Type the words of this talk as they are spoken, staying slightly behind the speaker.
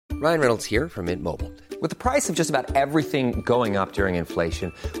Ryan Reynolds here from Mint Mobile. With the price of just about everything going up during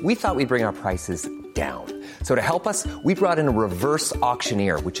inflation, we thought we'd bring our prices down. So to help us, we brought in a reverse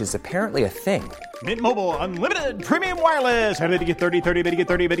auctioneer, which is apparently a thing. Mint Mobile Unlimited Premium Wireless. How to get 30, 30, bit to get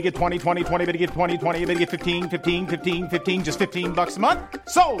 30, bit to get 20, 20, 20, bit to get 20, 20, bit to get 15, 15, 15, 15, just $15 a month?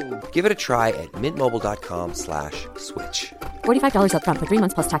 Sold! Give it a try at mintmobile.com/switch. $45 up front for 3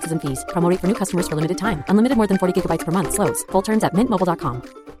 months plus taxes and fees. Promo rate for new customers for limited time. Unlimited more than 40 gigabytes per month. Slows full terms at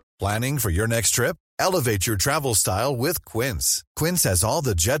mintmobile.com. Planning for your next trip? Elevate your travel style with Quince. Quince has all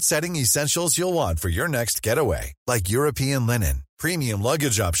the jet-setting essentials you'll want for your next getaway, like European linen, premium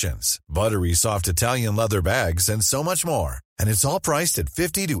luggage options, buttery soft Italian leather bags, and so much more. And it's all priced at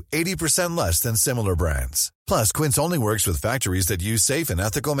 50 to 80% less than similar brands. Plus, Quince only works with factories that use safe and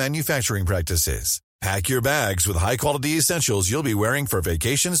ethical manufacturing practices. Pack your bags with high-quality essentials you'll be wearing for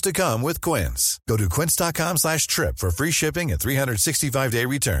vacations to come with Quince. Go to quince.com/trip for free shipping and 365-day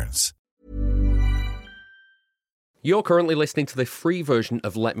returns. You're currently listening to the free version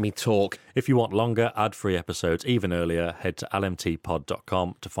of Let Me Talk. If you want longer, ad-free episodes even earlier, head to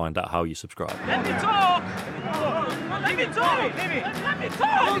lmtpod.com to find out how you subscribe. Let me talk! Let me talk! Let me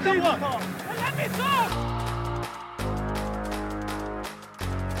talk! Let me talk!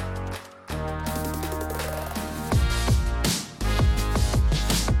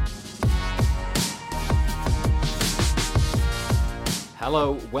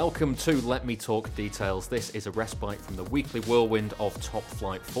 Hello, welcome to Let Me Talk Details. This is a respite from the weekly whirlwind of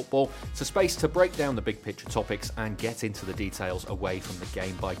top-flight football. It's a space to break down the big picture topics and get into the details away from the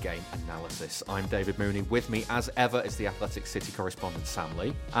game-by-game analysis. I'm David Mooney. With me, as ever, is the Athletic City correspondent Sam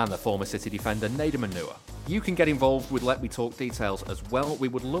Lee and the former City defender Nader Manua. You can get involved with Let Me Talk Details as well. We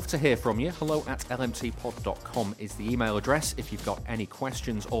would love to hear from you. hello@lmtpod.com is the email address if you've got any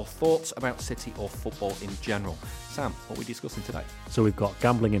questions or thoughts about City or football in general. Sam, what are we discussing today? So we've got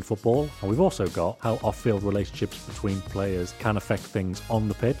gambling in football, and we've also got how off-field relationships between players can affect things on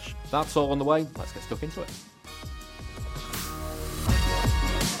the pitch. That's all on the way. Let's get stuck into it.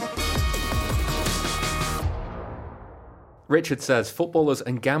 Richard says, footballers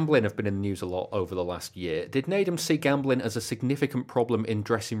and gambling have been in the news a lot over the last year. Did Nadem see gambling as a significant problem in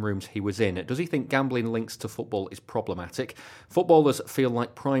dressing rooms he was in? Does he think gambling links to football is problematic? Footballers feel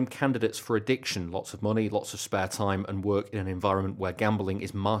like prime candidates for addiction. Lots of money, lots of spare time, and work in an environment where gambling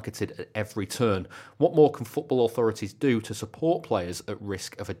is marketed at every turn. What more can football authorities do to support players at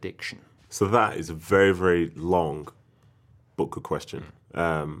risk of addiction? So that is a very, very long but good question.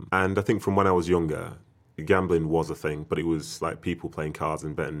 And I think from when I was younger, gambling was a thing, but it was like people playing cards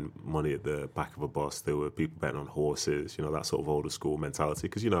and betting money at the back of a bus. There were people betting on horses, that sort of older school mentality.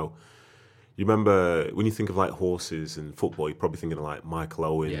 Because, you remember when you think of like horses and football, you're probably thinking of like Michael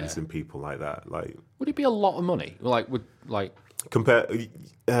Owens and people like that. Like, would it be a lot of money? Compare.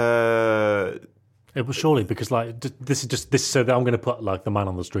 It was surely because this is so that I'm going to put like the man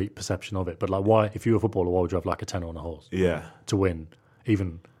on the street perception of it. But like, why, if you were a footballer, why would you have like a tenner on a horse? Yeah, to win,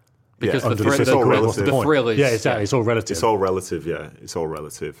 even. Because the thrill is... Yeah, exactly. It's all relative. It's all relative, yeah. It's all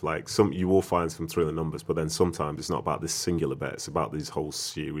relative. Like, you will find some thrilling numbers, but then sometimes it's not about this singular bet. It's about this whole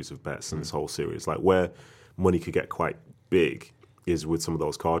series of bets and this whole series. Like, where money could get quite big is with some of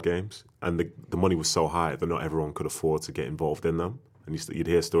those card games. And the money was so high that not everyone could afford to get involved in them. And you'd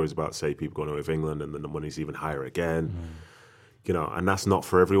hear stories about, say, people going away with England and then the money's even higher again. And that's not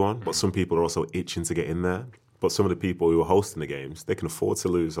for everyone. But some people are also itching to get in there. But some of the people who are hosting the games, they can afford to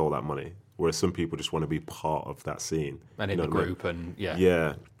lose all that money, whereas some people just want to be part of that scene and in the group, and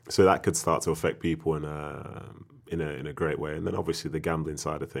yeah. So that could start to affect people in a great way. And then obviously the gambling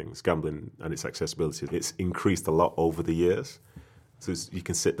side of things, gambling and its accessibility, it's increased a lot over the years. So you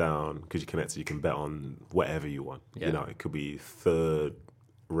can sit down because you're connected. You can bet on whatever you want. Yeah. It could be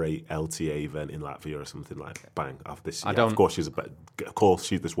third-rate LTA event in Latvia or something like. Bang! After this, of course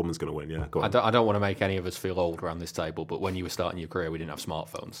this woman's going to win. Yeah, go on. I don't want to make any of us feel old around this table, but when you were starting your career, we didn't have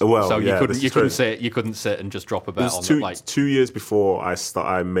smartphones. Well, so you couldn't sit and just drop a bet on it. 2 years before I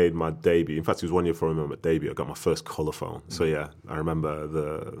made my debut. In fact, it was 1 year before I made my debut. I got my first colour phone. So yeah, I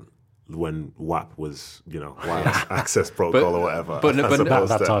remember when WAP was, wireless access protocol or whatever. But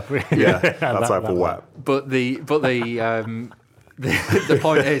that type of WAP. But the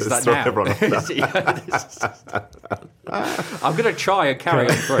point is that now I'm going to try and carry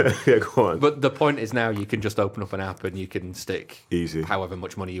on through. Yeah, go on. But the point is now you can just open up an app and you can stick easy however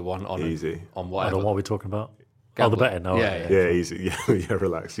much money you want on easy on whatever. I don't know what we're talking about. Gambling. The betting. Yeah, easy. Yeah,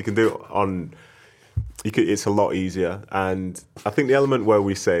 relax. You can do it on. It's a lot easier, and I think the element where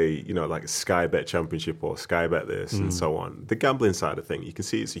we say, like Sky Bet Championship or Sky Bet this and so on, the gambling side of thing, you can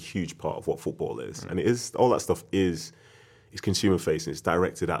see it's a huge part of what football is, and it is all that stuff is it's consumer facing. It's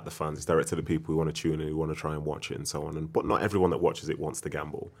directed at the fans. It's directed at people who want to tune in, who want to try and watch it, and so on. But not everyone that watches it wants to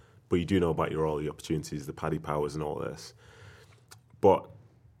gamble. But you do know about all the opportunities, the Paddy Powers, and all this. But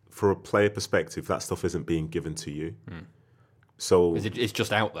for a player perspective, that stuff isn't being given to you. So it's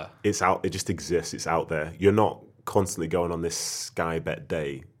just out there. It's out. It just exists. It's out there. You're not constantly going on this Sky Bet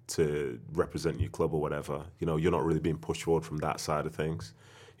day to represent your club or whatever. You're not really being pushed forward from that side of things.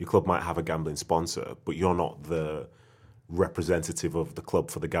 Your club might have a gambling sponsor, but you're not the representative of the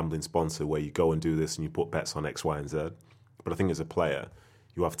club for the gambling sponsor where you go and do this and you put bets on X, Y, and Z. But I think as a player,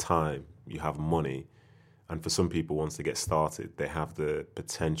 you have time, you have money, and for some people, once they get started, they have the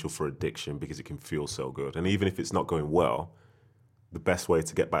potential for addiction because it can feel so good. And even if it's not going well, the best way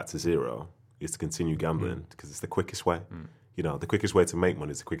to get back to zero is to continue gambling because it's the quickest way. The quickest way to make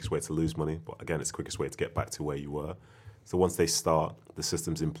money is the quickest way to lose money. But again, it's the quickest way to get back to where you were. So once they start, the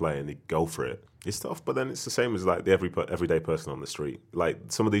system's in play and they go for it. It's tough, but then it's the same as like the everyday person on the street. Like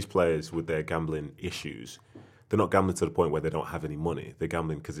some of these players with their gambling issues, they're not gambling to the point where they don't have any money. They're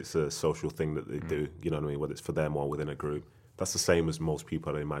gambling because it's a social thing that they do. You know what I mean? Whether it's for them or within a group. That's the same as most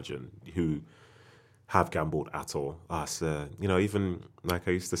people, I imagine, who have gambled at all. Even like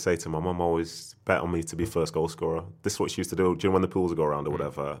I used to say to my mum, always bet on me to be first goal scorer. This is what she used to do. Do you know when the pools would go around or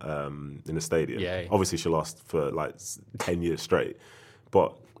whatever in the stadium? Yeah. Obviously, she lost for like 10 years straight.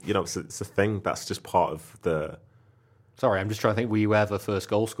 But, it's a thing. That's just part of the... Sorry, I'm just trying to think, were you ever first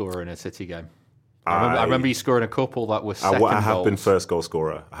goal scorer in a City game? I remember you scoring a couple that was second I have goals. been first goal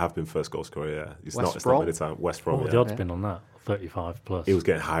scorer. Yeah. It's not many times. West Brom, What would the odds been on that? 35 plus. It was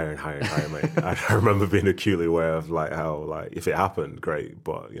getting higher and higher and higher, mate. I remember being acutely aware of like how like if it happened, great,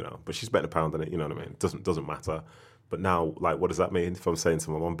 but but she's betting £1 on it. You know what I mean? It doesn't matter. But now, like, what does that mean? If I'm saying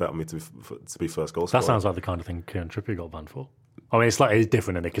to my mum, bet on me to be first goal scorer. That sounds like the kind of thing Kieran Trippier got banned for. I mean, it's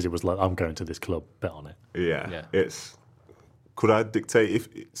different in it because it was like, I'm going to this club, bet on it. Yeah. It's could I dictate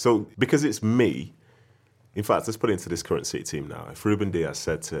because it's me. In fact, let's put it into this current City team now. If Ruben Diaz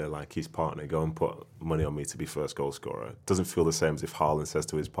said to like his partner, go and put money on me to be first goal scorer, it doesn't feel the same as if Haaland says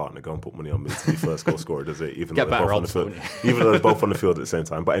to his partner, go and put money on me to be first goal scorer, does it? Even though they're both on the field at the same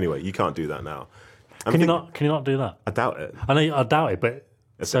time. But anyway, you can't do that now. Can you not do that? I doubt it. I doubt it, but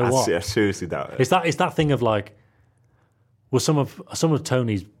so what? I seriously doubt it. It's that thing of like, well, some of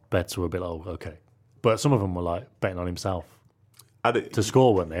Tony's bets were a bit like, okay, but some of them were like betting on himself to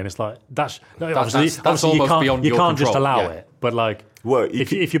score, weren't they? And it's like that's obviously you can't just allow it. But like, well,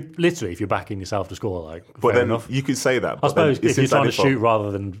 if you're backing yourself to score, like, but then enough. you could say that. I suppose if you're trying to shoot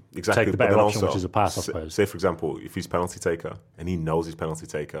rather than exactly, take the better option, which is a pass, I suppose. Say for example, if he's penalty taker and he knows he's penalty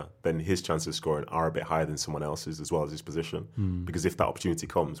taker, then his chances of scoring are a bit higher than someone else's as well as his position. Because if that opportunity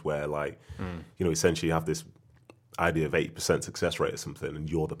comes where essentially you have this idea of 80% success rate or something, and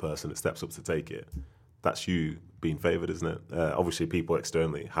you're the person that steps up to take it. That's you being favoured, isn't it? Obviously, people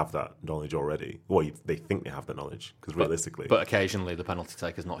externally have that knowledge already. Well, they think they have the knowledge, because realistically... But occasionally the penalty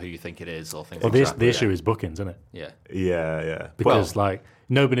taker's not who you think it is, or things well, like that. The issue is bookings, isn't it? Yeah. Because,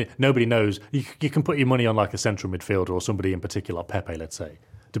 nobody knows... You can put your money on, like, a central midfielder or somebody in particular, like Pepe, let's say,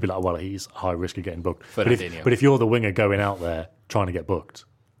 to be like, well, he's high risk of getting booked. But if you're the winger going out there trying to get booked,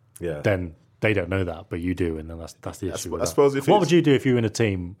 then... They don't know that, but you do, and then that's the issue. I suppose what would you do if you were in a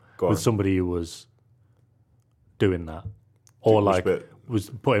team with somebody who was doing that, or like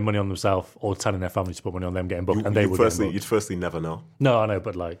was putting money on themselves, or telling their family to put money on them getting booked, and they would you'd firstly never know. No, I know,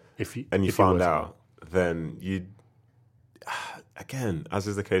 but like if you found out, then you'd again, as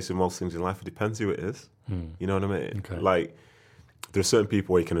is the case with most things in life, it depends who it is. You know what I mean? Okay. Like there are certain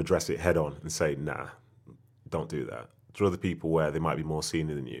people where you can address it head on and say, "Nah, don't do that." There are other people where they might be more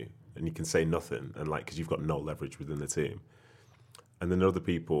senior than you. And you can say nothing, and like because you've got no leverage within the team. And then other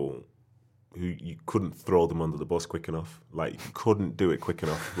people who you couldn't throw them under the bus quick enough, like you couldn't do it quick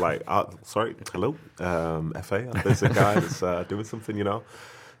enough. Like, sorry, hello, FA, there's a guy that's doing something,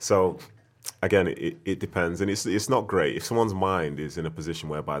 So again, it depends, and it's not great if someone's mind is in a position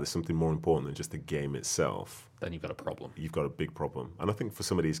whereby there's something more important than just the game itself. Then you've got a problem. You've got a big problem, and I think for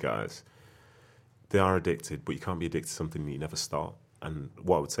some of these guys, they are addicted, but you can't be addicted to something that you never start. And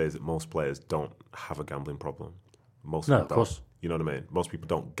what I would say is that most players don't have a gambling problem. Most people don't. Of course. You know what I mean? Most people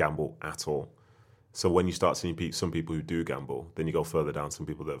don't gamble at all. So when you start seeing some people who do gamble, then you go further down, some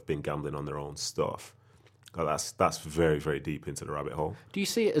people that have been gambling on their own stuff. That's very, very deep into the rabbit hole. Do you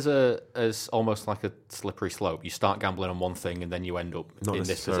see it as almost like a slippery slope? You start gambling on one thing and then you end up in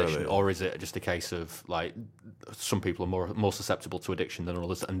this position, or is it just a case of like some people are more susceptible to addiction than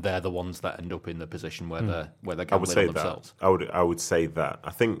others, and they're the ones that end up in the position where they're gambling on themselves? I would say that.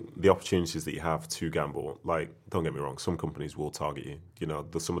 I think the opportunities that you have to gamble, like don't get me wrong, some companies will target you.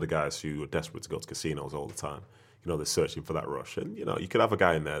 There's some of the guys who are desperate to go to casinos all the time. they're searching for that rush. And, you could have a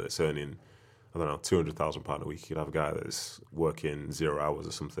guy in there that's earning, I don't know, £200,000 a week. You could have a guy that's working 0 hours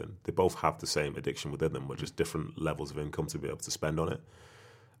or something. They both have the same addiction within them, but just different levels of income to be able to spend on it.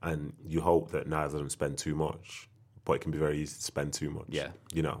 And you hope that neither of them spend too much, but it can be very easy to spend too much. Yeah.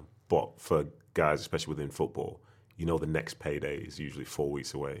 But for guys, especially within football, the next payday is usually 4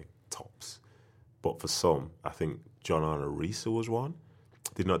 weeks away, tops. But for some, I think John Arne Riise was one,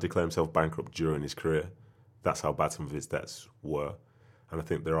 did not declare himself bankrupt during his career. That's how bad some of his debts were. And I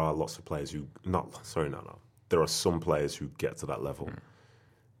think there are lots of players who, there are some players who get to that level.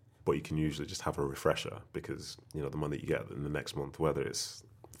 But you can usually just have a refresher because, the money you get in the next month, whether it's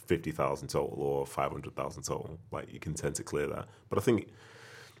 50,000 total or 500,000 total, you can tend to clear that. But I think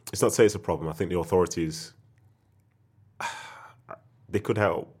it's not to say it's a problem. I think the authorities, they could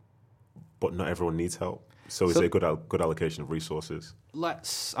help, but not everyone needs help. So is it a good allocation of resources?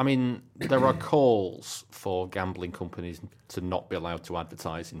 There are calls for gambling companies to not be allowed to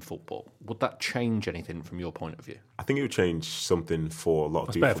advertise in football. Would that change anything from your point of view? I think it would change something for a lot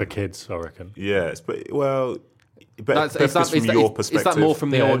of people. It's better for kids, I reckon. Yeah, from your perspective. Is that more from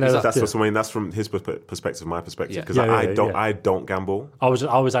the audience? That's what I mean. That's from his perspective, my perspective, because I don't gamble. I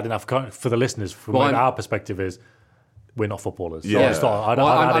was adding that for the listeners. From our perspective is, we're not footballers. So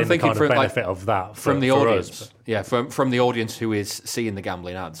I'm thinking for benefit of that from the audience. From the audience who is seeing the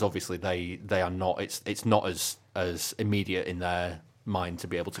gambling ads, obviously they are not. It's not as immediate in their mind to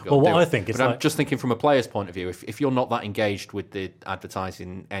be able to go. Well, what I it. think is, but I'm just thinking from a player's point of view. If you're not that engaged with the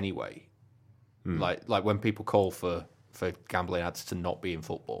advertising anyway, like when people call for gambling ads to not be in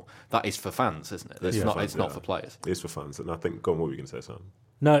football, that is for fans, isn't it? It's not for players. It is for fans, and I think. Go on, what were you going to say, Sam?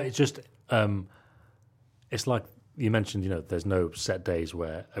 No, it's just it's like. You mentioned, there's no set days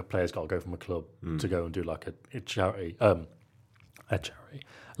where a player's got to go from a club to go and do like a charity,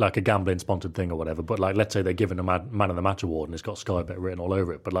 like a gambling sponsored thing or whatever. But let's say they're given a Man of the Match award and it's got Sky Bet written all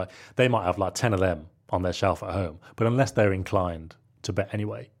over it. But they might have 10 of them on their shelf at home. But unless they're inclined to bet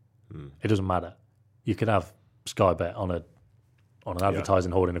anyway, it doesn't matter. You can have Sky Bet on an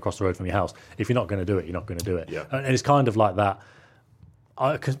advertising hoarding across the road from your house. If you're not going to do it, you're not going to do it. Yeah. And it's kind of like that.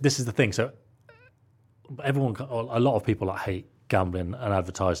 'Cause this is the thing. So. A lot of people hate gambling and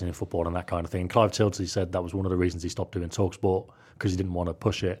advertising in football and that kind of thing. And Clive Tildesley said that was one of the reasons he stopped doing TalkSport, because he didn't want to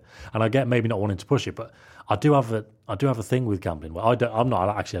push it. And I get maybe not wanting to push it, but I do have a thing with gambling where I'm not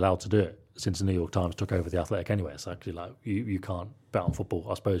actually allowed to do it since the New York Times took over the Athletic anyway. It's actually you can't bet on football,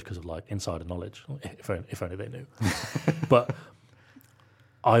 I suppose, because of insider knowledge. If only they knew. But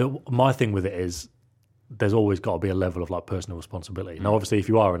my thing with it is there's always got to be a level of personal responsibility. Now, obviously, if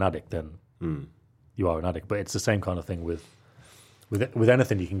you are an addict, then. You are an addict, but it's the same kind of thing with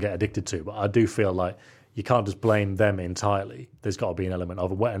anything you can get addicted to. But I do feel like you can't just blame them entirely. There's got to be an element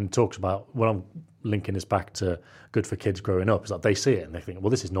of it. And talks about, when I'm linking this back to good for kids growing up, it's they see it and they think, well,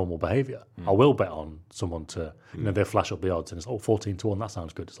 this is normal behaviour. I will bet on someone to, they'll flash up the odds and it's 14-1. That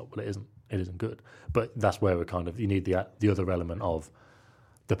sounds good. It's well, it isn't. It isn't good. But that's where you need the other element of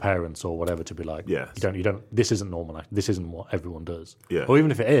the parents or whatever to be you don't. This isn't normal. This isn't what everyone does. Yeah. Or even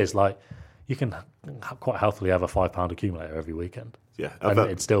if it is you can quite healthily have a £5 accumulator every weekend. Yeah, and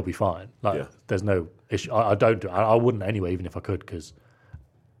it'd still be fine. There's no issue. I don't do it. I wouldn't anyway, even if I could, because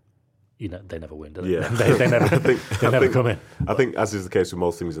they never win, do they? Yeah. they never come in. I think, as is the case with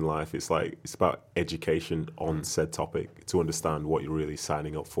most things in life, it's about education on said topic to understand what you're really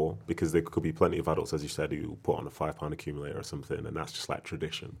signing up for. Because there could be plenty of adults, as you said, who put on a £5 accumulator or something, and that's just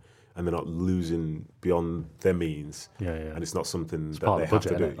tradition. And they're not losing beyond their means, and it's not something that they have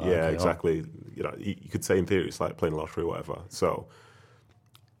to do. Yeah, exactly. You could say in theory it's like playing lottery or whatever. So,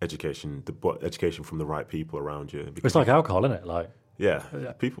 education from the right people around you. It's like alcohol, isn't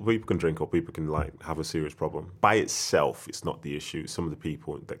it? People can drink or people can have a serious problem. By itself, it's not the issue. It's some of the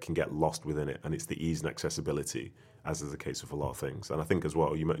people that can get lost within it, and it's the ease and accessibility, as is the case with a lot of things. And I think as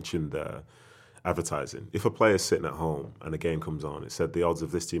well, you mentioned advertising. If a player's sitting at home and a game comes on, it said the odds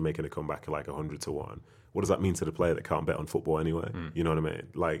of this team making a comeback are 100-1. What does that mean to the player that can't bet on football anyway? You know what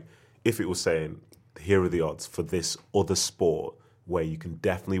I mean? If it was saying, here are the odds for this other sport where you can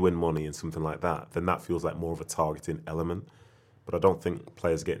definitely win money and something like that, then that feels like more of a targeting element. But I don't think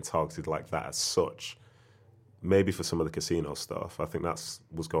players are getting targeted like that as such. Maybe for some of the casino stuff. I think that's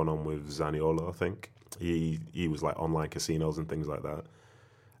what's going on with Zaniolo, I think. He was online casinos and things like that.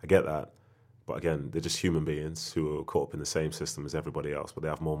 I get that. But again, they're just human beings who are caught up in the same system as everybody else, but they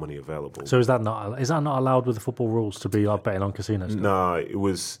have more money available. So is that not allowed with the football rules to be betting on casinos? No, it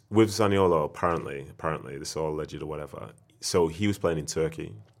was with Zaniolo, apparently, this is all alleged or whatever. So he was playing in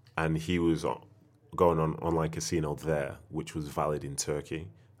Turkey, and he was going on online casino there, which was valid in Turkey.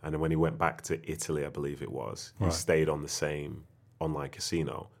 And then when he went back to Italy, I believe it was, he stayed on the same online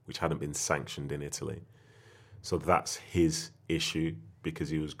casino, which hadn't been sanctioned in Italy. So that's his issue, because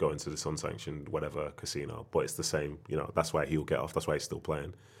he was going to this unsanctioned whatever casino. But it's the same, that's why he'll get off. That's why he's still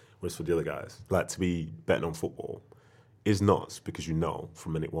playing. Whereas for the other guys, like, to be betting on football is nuts, because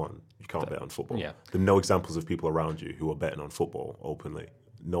from minute one, you can't bet on football. Yeah. There are no examples of people around you who are betting on football openly.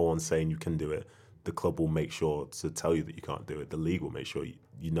 No one's saying you can do it. The club will make sure to tell you that you can't do it. The league will make sure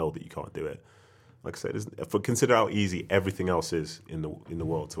you know that you can't do it. Like I said, consider how easy everything else is in the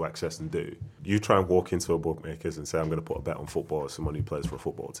world to access and do. You try and walk into a bookmakers and say, I'm going to put a bet on football as someone who plays for a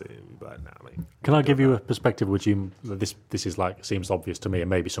football team. You'd be like, nah, mate. Can I give you a perspective which this is like, seems obvious to me and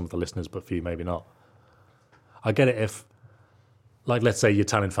maybe some of the listeners, but for you maybe not. I get it if, like, let's say you're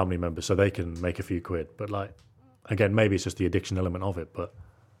Italian family members, so they can make a few quid. But, like, again, maybe it's just the addiction element of it. But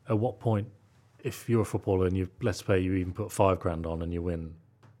at what point, if you're a footballer and let's say you even put $5,000 on and you win,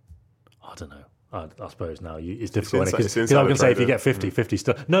 I don't know. I suppose now it's difficult. Because I'm going to say if you get 50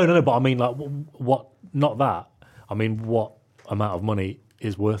 still. No. But I mean, like, what? Not that. I mean, what amount of money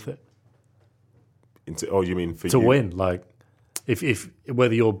is worth it? You mean for to win? Like, if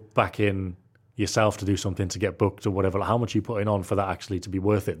whether you're backing yourself to do something to get booked or whatever, like, how much are you putting on for that actually to be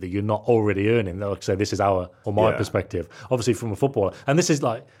worth it? That you're not already earning. Like I say, this is my perspective. Obviously, from a footballer, and this is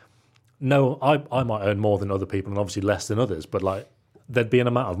like. No, I might earn more than other people and obviously less than others, but like there'd be an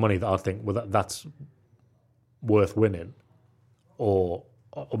amount of money that I think that's worth winning, or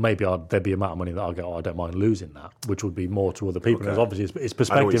maybe there'd be an amount of money that I'll go, I don't mind losing that, which would be more to other people. Okay. And obviously it's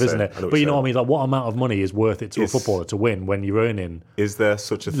perspective, isn't it? But you know what I mean? Like, what amount of money is worth it to a footballer to win when you're earning? Is there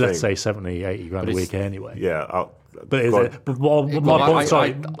such a thing? Let's say 70, 80 grand a week anyway. Yeah. Is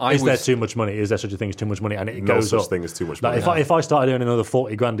there too much money? Is there such a thing as too much money? And it goes up. No such thing as too much money. Like, if I started earning another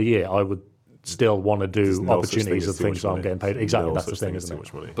 40 grand a year, I would still want to do opportunities of things I'm getting paid. Exactly, that's the thing,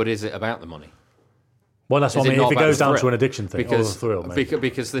 isn't it? But is it about the money? Well, that's what I mean. If it goes down to an addiction thing, or a thrill, maybe.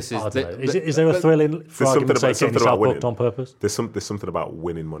 Because this is... Is there a thrill in, for argument's sake, getting yourself booked on purpose? There's something about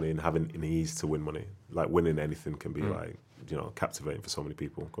winning money and having an ease to win money. Like, winning anything can be like, captivating for so many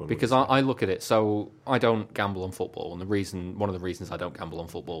people. Because I look at it, so I don't gamble on football, and one of the reasons I don't gamble on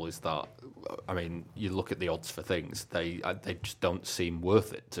football is that, I mean, you look at the odds for things, they just don't seem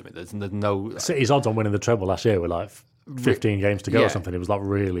worth it to me. There's no... City's odds on winning the treble last year were like 15 games to go or something. It was like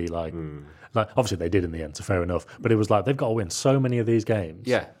really like... Like, obviously they did in the end, so fair enough. But it was like they've got to win so many of these games.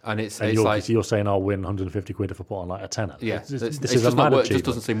 Yeah, and it's you're, like you're saying I'll win 150 quid if I put on like a tenner. Yeah, this is a mad achievement. It just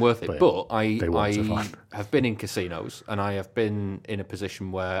doesn't seem worth it. But I have been in casinos, and I have been in a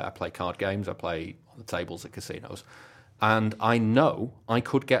position where I play card games. I play on the tables at casinos, and I know I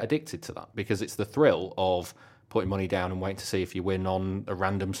could get addicted to that because it's the thrill of putting money down and waiting to see if you win on a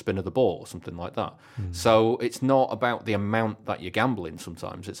random spin of the ball or something like that. So it's not about the amount that you're gambling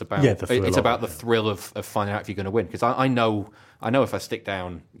sometimes. It's about the thrill of finding out if you're going to win. Because I know if I stick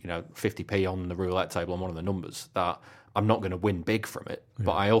down 50p on the roulette table on one of the numbers that I'm not going to win big from it.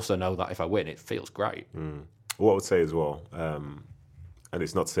 But I also know that if I win, it feels great. What I would say as well, and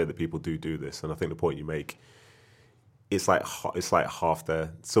it's not to say that people do this, and I think the point you make, it's like half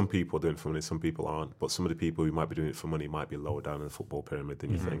there. Some people are doing it for money, some people aren't. But some of the people who might be doing it for money might be lower down in the football pyramid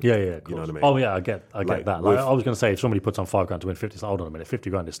than you think. Yeah, you know what I mean? Oh yeah, I get that. Like, I was going to say, if somebody puts on $5,000 to win 50, it's like, hold on a minute, 50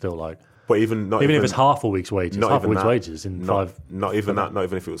 grand is still like. But even if it's half a week's wages, Not even if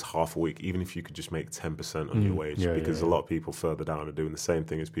it was half a week. Even if you could just make 10% on your wage, because a lot of people further down are doing the same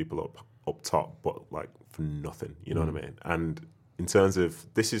thing as people up top, but like for nothing. You know what I mean? And in terms of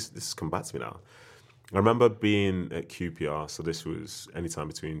this has come back to me now. I remember being at QPR, so this was anytime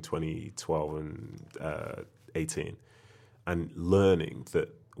between 2012 and 18, and learning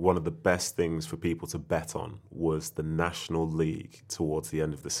that one of the best things for people to bet on was the National League towards the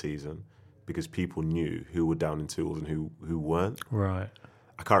end of the season, because people knew who were down in tools and who weren't. Right.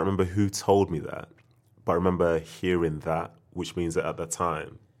 I can't remember who told me that, but I remember hearing that, which means that at that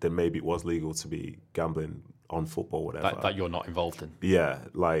time, then maybe it was legal to be gambling on football, whatever. That you're not involved in. Yeah,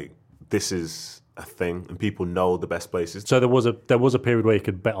 like, this is a thing, and people know the best places. So there was a period where you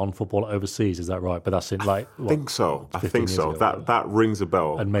could bet on football overseas, is that right? But that's in like I think so. That rings a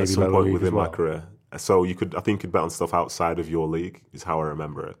bell and maybe at some point within my career. So I think you could bet on stuff outside of your league, is how I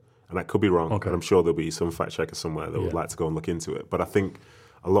remember it. And I could be wrong, and I'm sure there'll be some fact checker somewhere that would like to go and look into it. But I think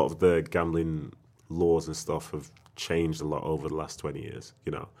a lot of the gambling laws and stuff have changed a lot over the last 20 years,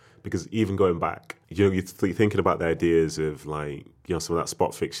 because even going back, you're thinking about the ideas of like, some of that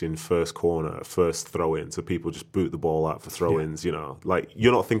spot fixing, first corner, first throw-in, so people just boot the ball out for throw-ins, like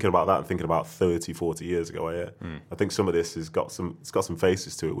you're not thinking about that and thinking about 30, 40 years ago, are you? I think some of this has got some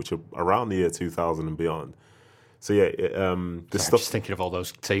faces to it, which are around the year 2000 and beyond. So yeah, this stuff. Just thinking of all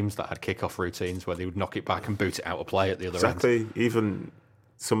those teams that had kickoff routines where they would knock it back and boot it out of play at the other end. Exactly. Even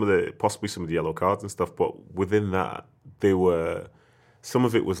possibly some of the yellow cards and stuff. But within that, some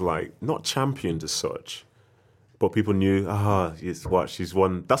of it was like not championed as such, but people knew. She's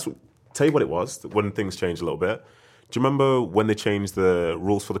won. Tell you what it was when things changed a little bit. Do you remember when they changed the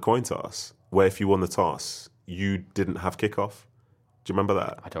rules for the coin toss, where if you won the toss, you didn't have kickoff? Do you remember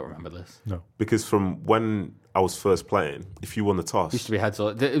that? I don't remember this. No. Because from when I was first playing, if you won the toss... It used to be heads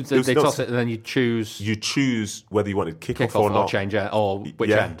or... They toss it and then you choose... You choose whether you wanted kickoff or not. Or change it, or which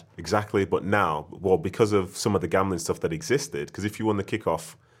end. Exactly. But now, because of some of the gambling stuff that existed, because if you won the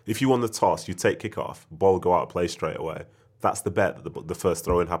kickoff, if you won the toss, you take kickoff, ball go out of play straight away. That's the bet that the first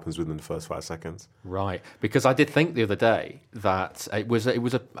throw-in happens within the first 5 seconds. Right, because I did think the other day that it was a I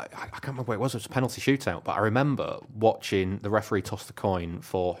can't remember what it was a penalty shootout, but I remember watching the referee toss the coin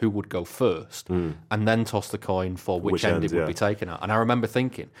for who would go first, and then toss the coin for which end it would be taken at. And I remember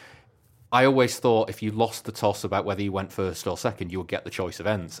thinking, I always thought if you lost the toss about whether you went first or second, you would get the choice of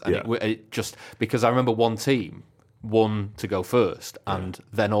ends. And it just because I remember one team won to go first, and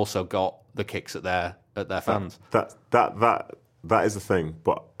then also got the kicks at their fans. That is the thing.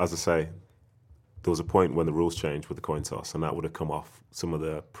 But as I say, there was a point when the rules changed with the coin toss, and that would have come off some of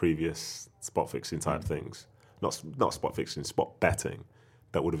the previous spot fixing type things. Not spot fixing, spot betting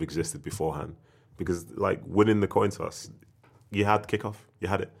that would have existed beforehand. Because like winning the coin toss, you had kickoff, you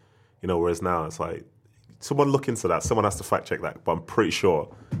had it. Whereas now it's like someone look into that. Someone has to fact check that. But I'm pretty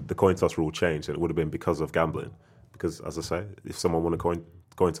sure the coin toss rule changed, and it would have been because of gambling. Because as I say, if someone won a coin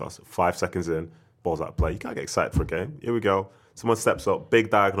toss, 5 seconds in, ball's out of play. You can't get excited for a game. Here we go. Someone steps up, big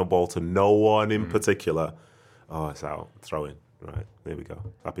diagonal ball to no one in particular. Oh, it's out. Throw in. Right, there we go.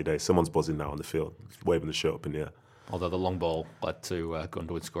 Happy days. Someone's buzzing now on the field, waving the shirt up in the air. Although the long ball led to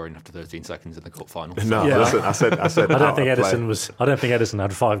Gunderwood scoring after 13 seconds in the cup final. No, listen, I said. I don't think Edison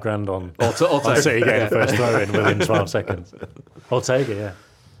had $5,000 on City getting the first throw in within 12 seconds. Ortega, yeah.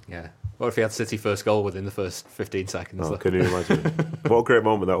 Yeah. What if he had City first goal within the first 15 seconds? Oh, can you imagine? What a great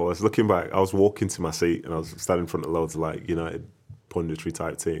moment that was. Looking back, I was walking to my seat and I was standing in front of loads of United punditry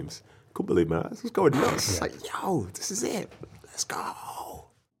type teams. Couldn't believe, man. This was going nuts. It's like, yo, this is it. Let's go.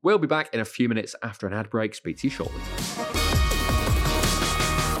 We'll be back in a few minutes after an ad break. Speak to you shortly.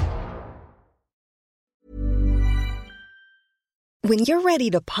 When you're ready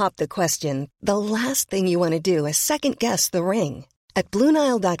to pop the question, the last thing you want to do is second-guess the ring. At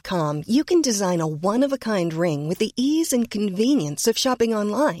BlueNile.com, you can design a one-of-a-kind ring with the ease and convenience of shopping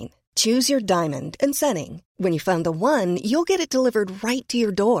online. Choose your diamond and setting. When you find the one, you'll get it delivered right to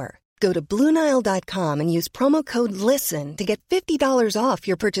your door. Go to BlueNile.com and use promo code LISTEN to get $50 off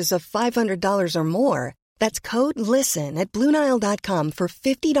your purchase of $500 or more. That's code LISTEN at BlueNile.com for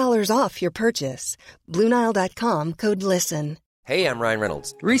 $50 off your purchase. BlueNile.com, code LISTEN. Hey, I'm Ryan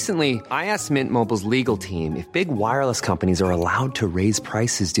Reynolds. Recently, I asked Mint Mobile's legal team if big wireless companies are allowed to raise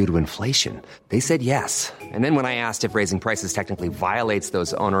prices due to inflation. They said yes. And then when I asked if raising prices technically violates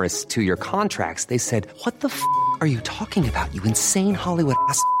those onerous 2-year contracts, they said, what the f*** are you talking about, you insane Hollywood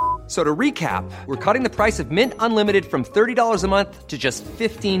ass f- So to recap, we're cutting the price of Mint Unlimited from $30 a month to just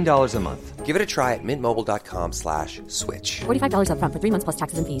 $15 a month. Give it a try at mintmobile.com/switch. $45 up front for 3 months plus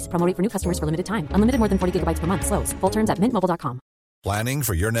taxes and fees. Promo rate for new customers for limited time. Unlimited more than 40 gigabytes per month. Slows full terms at mintmobile.com. Planning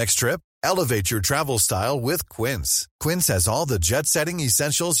for your next trip? Elevate your travel style with Quince. Quince has all the jet-setting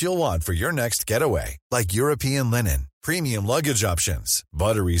essentials you'll want for your next getaway, like European linen, premium luggage options,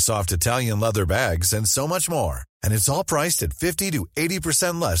 buttery soft Italian leather bags, and so much more. And it's all priced at 50 to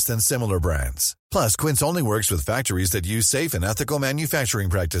 80% less than similar brands. Plus, Quince only works with factories that use safe and ethical manufacturing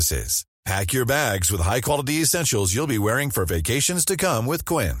practices. Pack your bags with high-quality essentials you'll be wearing for vacations to come with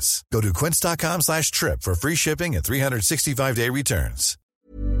Quince. Go to quince.com/trip for free shipping and 365-day returns.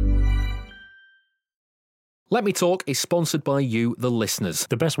 Let Me Talk is sponsored by you, the listeners.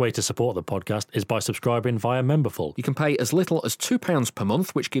 The best way to support the podcast is by subscribing via Memberful. You can pay as little as £2 per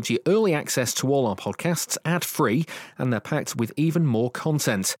month, which gives you early access to all our podcasts ad-free, and they're packed with even more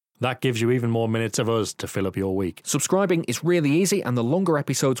content. That gives you even more minutes of us to fill up your week. Subscribing is really easy, and the longer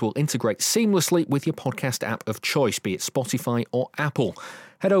episodes will integrate seamlessly with your podcast app of choice, be it Spotify or Apple.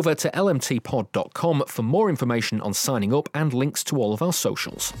 Head over to lmtpod.com for more information on signing up and links to all of our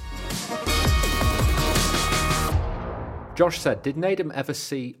socials. Josh said, did Nedum ever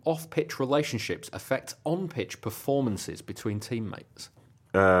see off-pitch relationships affect on-pitch performances between teammates?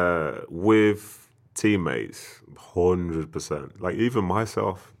 With teammates, 100%. Like, even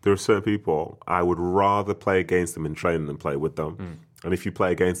myself, there are certain people I would rather play against them in training than play with them. And if you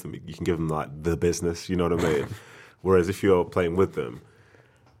play against them, you can give them like the business, you know what I mean? Whereas if you're playing with them,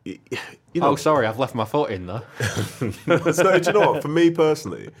 you know, oh, sorry, I've left my foot in there. So, do you know what? For me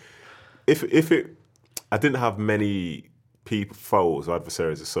personally, I didn't have many foes or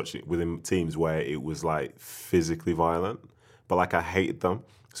adversaries as such within teams where it was like physically violent, but like I hated them.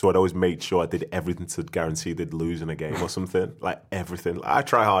 So I'd always make sure I did everything to guarantee they'd lose in a game or something. Like everything. Like, I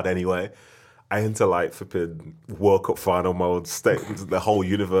try hard anyway. I enter like flipping World Cup final mode. The whole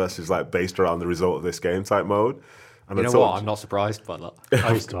universe is like based around the result of this game type mode. And you know what? I'm not surprised by that.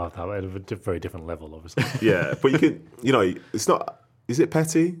 I used to have that at a very different level, obviously. Yeah, but you can, you know, it's not. Is it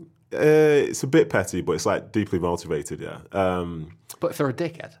petty? It's a bit petty, but it's like deeply motivated. Yeah. But if they're a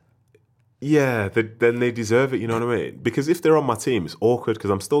dickhead. Yeah, then they deserve it. You know what I mean? Because if they're on my team, it's awkward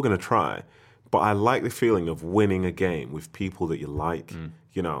because I'm still going to try. But I like the feeling of winning a game with people that you like.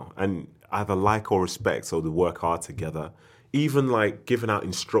 You know, and either like or respect, so they work hard together. Even like giving out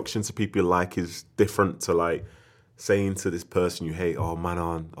instructions to people you like is different to like saying to this person you hate, oh, man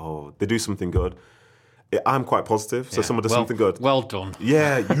on, oh, they do something good. I'm quite positive, so someone does something good. Well done.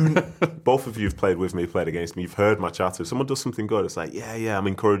 Yeah, both of you have played with me, played against me, you've heard my chatter. If someone does something good, it's like, yeah, I'm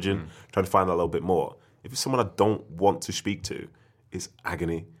encouraging, trying to find out a little bit more. If it's someone I don't want to speak to, it's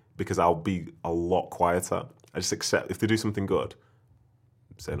agony, because I'll be a lot quieter. I just accept, if they do something good,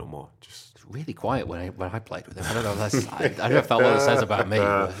 say no more. Just really quiet when I played with him. I don't know. I don't know if that what it says about me.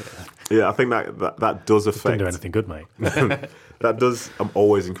 Yeah, I think that does affect. Didn't do anything good, mate. That does. I'm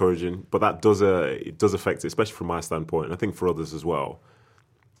always encouraging, but that does. It does affect it, especially from my standpoint, and I think for others as well.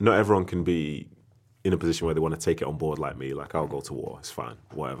 Not everyone can be in a position where they want to take it on board like me. Like, I'll go to war. It's fine,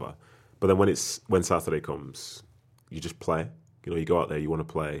 whatever. But then when Saturday comes, you just play. You know, you go out there, you want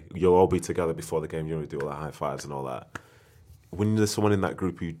to play. You'll all be together before the game. You want to do all the high fives and all that. When there's someone in that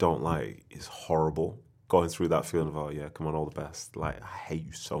group who you don't like, it's horrible. Going through that feeling of, oh yeah, come on, all the best. Like, I hate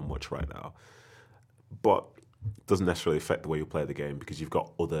you so much right now. But it doesn't necessarily affect the way you play the game because you've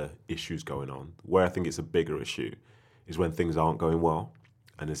got other issues going on. Where I think it's a bigger issue is when things aren't going well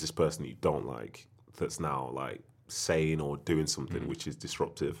and there's this person that you don't like that's now like saying or doing something which is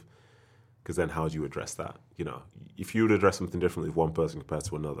disruptive. Because then how do you address that? You know, if you would address something differently with one person compared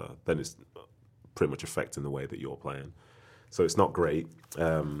to another, then it's pretty much affecting the way that you're playing. So it's not great.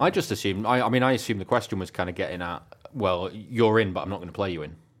 I just assumed. I assumed the question was kind of getting at, well, you're in, but I'm not going to play you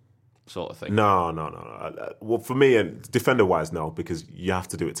in, sort of thing. No. Well, for me, and defender-wise, no, because you have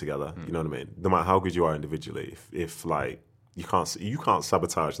to do it together. You know what I mean? No matter how good you are individually, if like you can't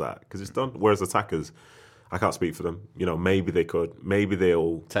sabotage that because it's done. Whereas attackers, I can't speak for them. You know, maybe they could. Maybe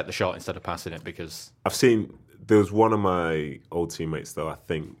they'll take the shot instead of passing it because I've seen. There was one of my old teammates though. I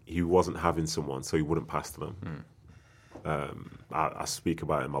think he wasn't having someone, so he wouldn't pass to them. I speak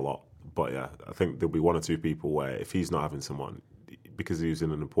about him a lot, but yeah, I think there'll be one or two people where if he's not having someone, because he's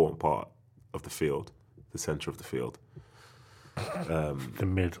in an important part of the field, the centre of the field, the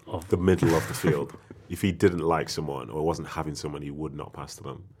middle of the field, if he didn't like someone or wasn't having someone, he would not pass to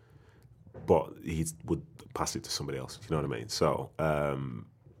them, but he would pass it to somebody else. You know what I mean? So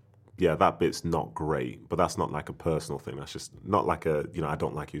yeah, that bit's not great, but that's not like a personal thing. That's just not like I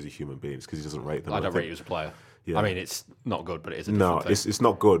don't like you as a human being because he doesn't rate them. I don't rate you as a player. Yeah. I mean, it's not good, but it is a different thing. It's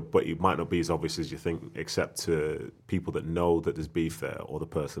not good, but it might not be as obvious as you think, except to people that know that there's beef there, or the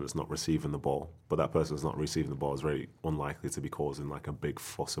person that's not receiving the ball. But that person that's not receiving the ball is very unlikely to be causing like a big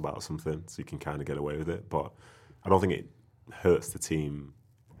fuss about something, so you can kind of get away with it. But I don't think it hurts the team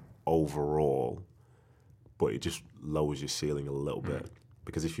overall, but it just lowers your ceiling a little bit.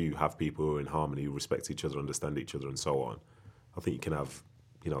 Because if you have people who are in harmony, who respect each other, understand each other, and so on, I think you can have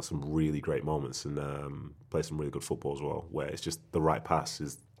some really great moments and play some really good football as well, where it's just the right pass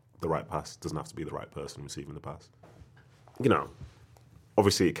is the right pass. It doesn't have to be the right person receiving the pass.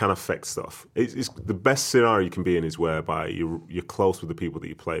 Obviously it can affect stuff. It's the best scenario you can be in is whereby you're close with the people that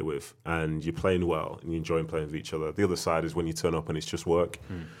you play with and you're playing well and you're enjoying playing with each other. The other side is when you turn up and it's just work.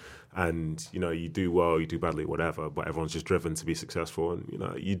 And, you do well, you do badly, whatever, but everyone's just driven to be successful.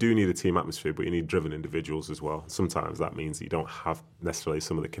 And, you do need a team atmosphere, but you need driven individuals as well. Sometimes that means that you don't have necessarily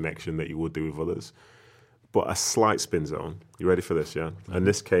some of the connection that you would do with others. But a slight spin zone. You ready for this, yeah? Mm-hmm. And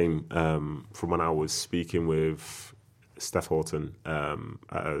this came from when I was speaking with Steph Horton at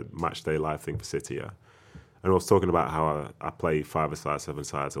a match day live thing for City, yeah? And I was talking about how I play 5-a-side,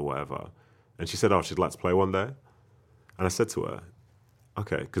 7-sides or whatever. And she said, she'd like to play one day. And I said to her,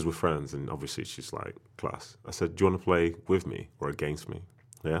 okay, because we're friends, and obviously she's like, class. I said, do you want to play with me or against me?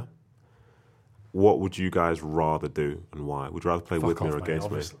 Yeah? What would you guys rather do and why? Would you rather play with me or against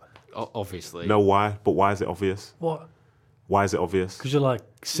me? Obviously. No, why? But why is it obvious? What? Why is it obvious? Because you're like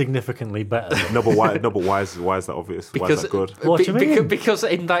significantly better. No, but why? No, but why is that obvious? Why is that good? What do you mean? Because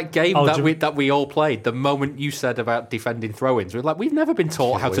in that game that we all played, the moment you said about defending throw-ins, we're like, we've never been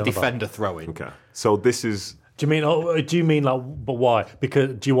taught how to defend a throw-in. Okay, so this is. Do you mean like? But why?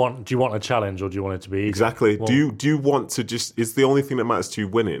 Because do you want a challenge, or do you want it to be easy? Exactly? Well, do you want to just? Is the only thing that matters to you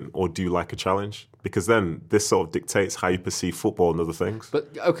winning, or do you like a challenge? Because then this sort of dictates how you perceive football and other things.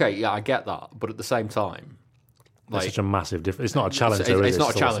 But okay, yeah, I get that. But at the same time, it's such a massive difference. It's not a challenge. It's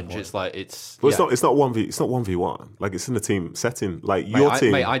not a challenge. It's like it's. Well, yeah. It's not 1v1. Like it's in a team setting. Like your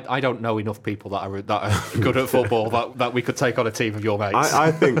team. I don't know enough people that are good at football that we could take on a team of your mates.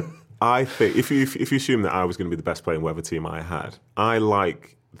 I think if you assume that I was going to be the best player in whatever team I had, I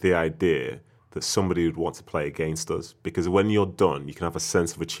like the idea that somebody would want to play against us, because when you're done, you can have a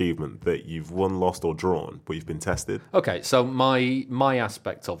sense of achievement that you've won, lost, or drawn, but you've been tested. Okay, so my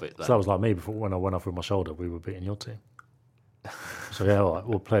aspect of it then. So that was like me before when I went off with my shoulder, we were beating your team. So yeah, all right,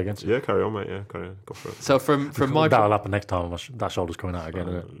 we'll play against you. Yeah, carry on, mate. Yeah, carry on. Go for it. So from my that'll happen next time. That shoulder's coming out again,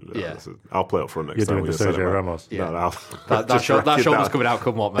 isn't it? Yeah. I'll play up front next time. You're doing the Sergio Ramos. Yeah. That shoulder's coming out,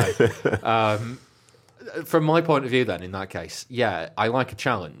 come what, mate. From my point of view, then, in that case, yeah, I like a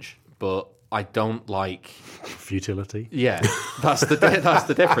challenge, but I don't like futility. Yeah, that's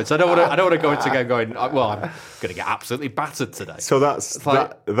the difference. I don't want to go into game going, well, I'm going to get absolutely battered today. So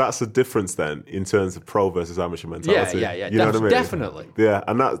that's a difference then in terms of pro versus amateur mentality. Yeah. You know what I mean? Definitely. Yeah,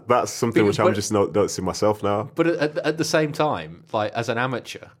 and that's something which I'm just noticing myself now. But at the same time, like as an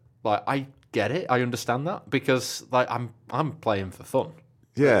amateur, like I get it, I understand that, because like I'm playing for fun.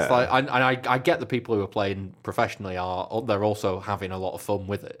 Yeah, it's like I get the people who are playing professionally they're also having a lot of fun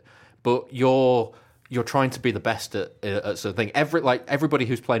with it. But you're trying to be the best at something. Everybody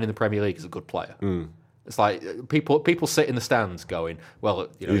who's playing in the Premier League is a good player. Mm. It's like people sit in the stands going, well,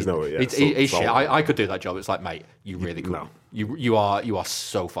 he's shit. I could do that job. It's like, mate, you really couldn't. No. You are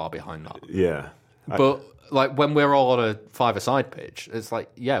so far behind that. Yeah. But like when we're all on a five-a-side pitch, it's like,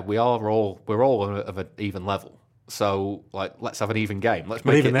 yeah, we're all of an even level. So, like, let's have an even game. Let's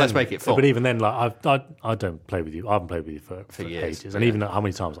make it fun. But even then, like, I don't play with you. I haven't played with you for years. And even how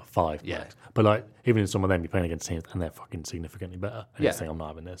many times? Like 5. Yeah. Max. But like, even in some of them, you're playing against teams and they're fucking significantly better. And you think, I'm not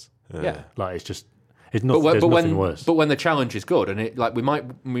having this. Yeah. Like, it's nothing worse. But when the challenge is good, and we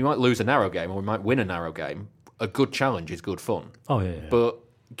might lose a narrow game or we might win a narrow game, a good challenge is good fun. Oh yeah. But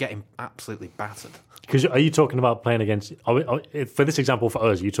getting absolutely battered. Because are you talking about playing against? For this example, for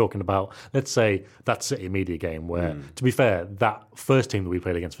us, are you talking about, let's say, that City media game where, to be fair, that first team that we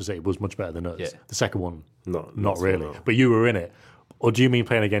played against for City was much better than us. Yeah. The second one, not really. No. But you were in it. Or do you mean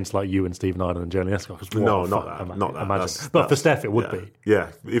playing against like you and Stephen Ireland and Johnny Escott? No, not that. Imagine. But for Steph, it would be.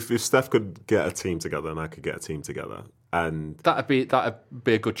 Yeah, if Steph could get a team together and I could get a team together, and that'd be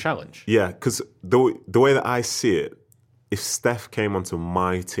a good challenge. Yeah, because the way that I see it, if Steph came onto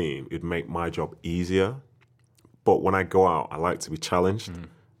my team, it'd make my job easier. But when I go out, I like to be challenged.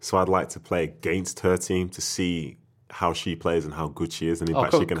 So I'd like to play against her team to see how she plays and how good she is and the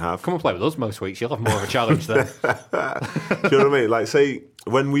impact she can have. Come and play with us most weeks. You'll have more of a challenge then. Do you know what I mean? Like, say,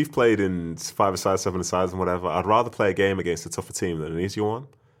 when we've played in 5-a-side, 7-a-side and whatever, I'd rather play a game against a tougher team than an easier one.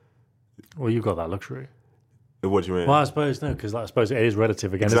 Well, you've got that luxury. What do you mean? Well, I suppose, no, because I suppose it is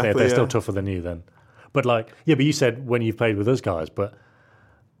relative again, isn't it? They're still tougher than you then. But like, yeah, but you said when you've played with us guys, but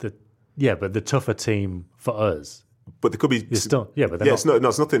the tougher team for us. But there could be still, but it's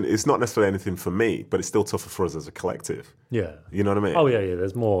nothing. It's not necessarily anything for me, but it's still tougher for us as a collective. Yeah, you know what I mean. Oh yeah.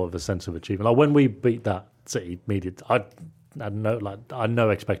 There's more of a sense of achievement. Like when we beat that City media, I had no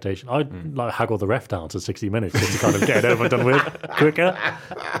expectation. I'd like haggle the ref down to 60 minutes just to kind of get it over and done with quicker.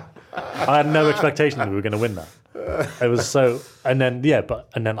 I had no expectation that we were going to win that. It was so, and then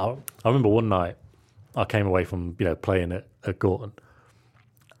I remember one night I came away from playing at Gorton.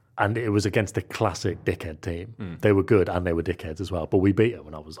 And it was against the classic dickhead team. They were good and they were dickheads as well. But we beat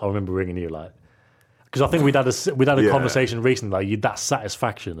them. I remember ringing you because I think we'd had a conversation recently, like that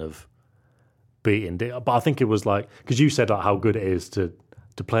satisfaction of beating. But I think it was like, because you said like how good it is to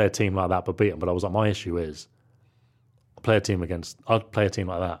play a team like that but beat them. But I was like, my issue is I'd play a team like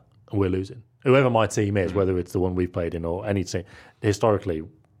that and we're losing. Whoever my team is, whether it's the one we've played in or any team, historically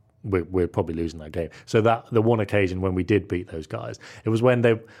we're probably losing that game. So that the one occasion when we did beat those guys, it was when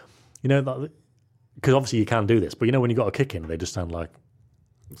they, because obviously you can do this, but when you got a kick in, they just stand like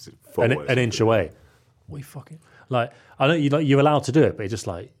an inch away. We fucking like I know you're allowed to do it, but it's just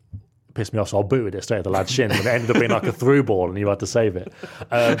like pissed me off, so I booted it straight at the lad's shin, and it ended up being like a through ball, and you had to save it.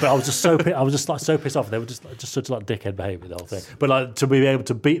 But I was just so pissed off. They were just such like dickhead behaviour, the whole thing. But like to be able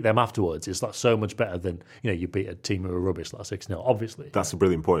to beat them afterwards, it's like so much better than you beat a team who are rubbish like 6-0. Obviously, that's a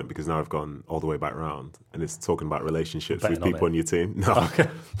brilliant point, because now I've gone all the way back round, and it's talking about relationships with people on your team. No,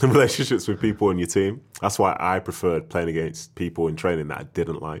 relationships with people on your team. That's why I preferred playing against people in training that I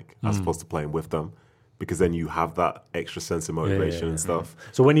didn't like, as opposed to playing with them. Because then you have that extra sense of motivation and stuff.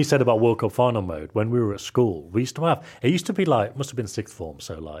 So when you said about World Cup final mode, when we were at school, we used to have, it used to be like, must have been sixth form,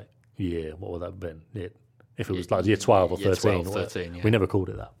 so like what would that have been? If it was like year 12 or 13. 13, yeah. We never called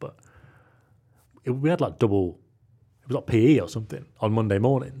it that, but we had like double, it was like PE or something on Monday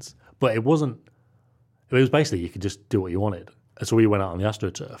mornings. But it was basically, you could just do what you wanted. And so we went out on the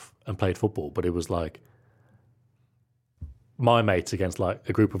AstroTurf and played football, but it was like, my mates against like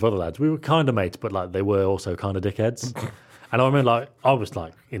a group of other lads. We were kind of mates, but like they were also kind of dickheads. And I remember like I was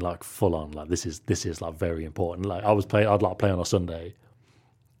like in like full on like this is like very important. Like I'd like play on a Sunday,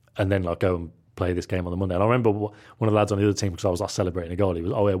 and then like go and play this game on the Monday. And I remember one of the lads on the other team, because I was like celebrating a goal. He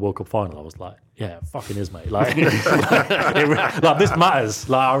was World Cup final. I was like, yeah, it fucking is, mate. Like like this matters.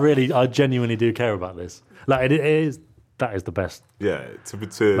 Like I genuinely do care about this. Like it is. That is the best. Yeah,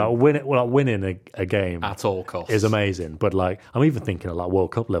 winning a game at all costs is amazing. But like, I'm even thinking at like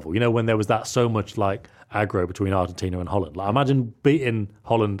World Cup level. When there was that so much like aggro between Argentina and Holland. Like, imagine beating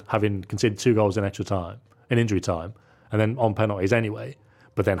Holland, having conceded 2 goals in extra time, in injury time, and then on penalties anyway.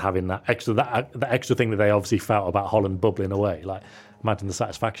 But then having that extra thing that they obviously felt about Holland bubbling away. Like, imagine the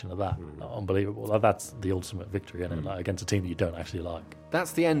satisfaction of that. Unbelievable. Like, that's the ultimate victory, isn't it? Like, against a team that you don't actually like.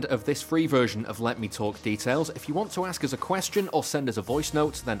 That's the end of this free version of Let Me Talk Details. If you want to ask us a question or send us a voice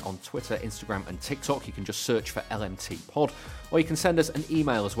note, then on Twitter, Instagram and TikTok, you can just search for LMT Pod. Or you can send us an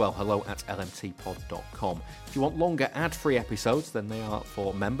email as well, hello@lmtpod.com. If you want longer ad-free episodes, then they are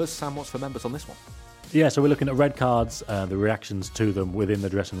for members. Sam, what's for members on this one? Yeah, so we're looking at red cards, the reactions to them within the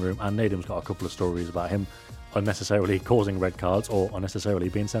dressing room, and Nedim's got a couple of stories about him unnecessarily causing red cards or unnecessarily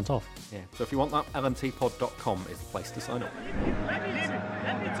being sent off. Yeah, so if you want that, lmtpod.com is the place to sign up. Let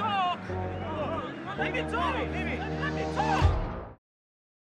me talk! Let me talk!